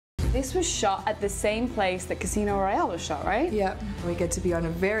This was shot at the same place that Casino Royale was shot, right? Yep. We get to be on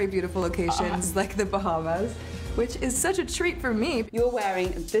very beautiful locations like the Bahamas, which is such a treat for me. You're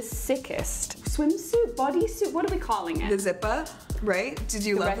wearing the sickest swimsuit, bodysuit, what are we calling it? The zipper, right? Did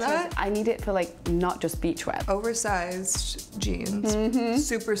you love that? I need it for like not just beachwear. Oversized jeans,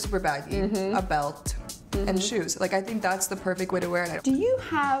 super, super baggy, a belt, and shoes. Like, I think that's the perfect way to wear it. Do you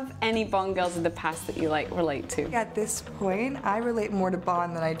have any Bond girls in the past that you like relate to? At this point, I relate more to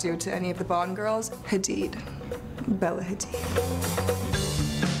Bond than I do to any of the Bond girls. Hadid. Bella Hadid.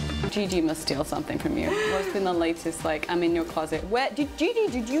 Gigi must steal something from you. What's been the latest, like, I'm in your closet? Where, Gigi,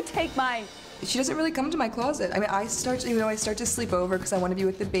 did you take my... She doesn't really come to my closet. I mean, I start to sleep over because I want to be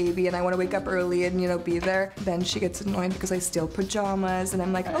with the baby and I want to wake up early and, you know, be there. Then she gets annoyed because I steal pajamas and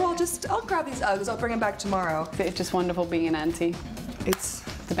I'm like, oh, I'll grab these Uggs, I'll bring them back tomorrow. It's just wonderful being an auntie. It's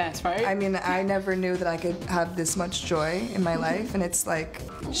the best, right? I mean, I never knew that I could have this much joy in my life, and it's like,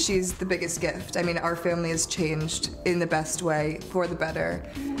 she's the biggest gift. I mean, our family has changed in the best way, for the better.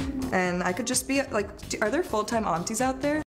 And I could just be like, are there full-time aunties out there?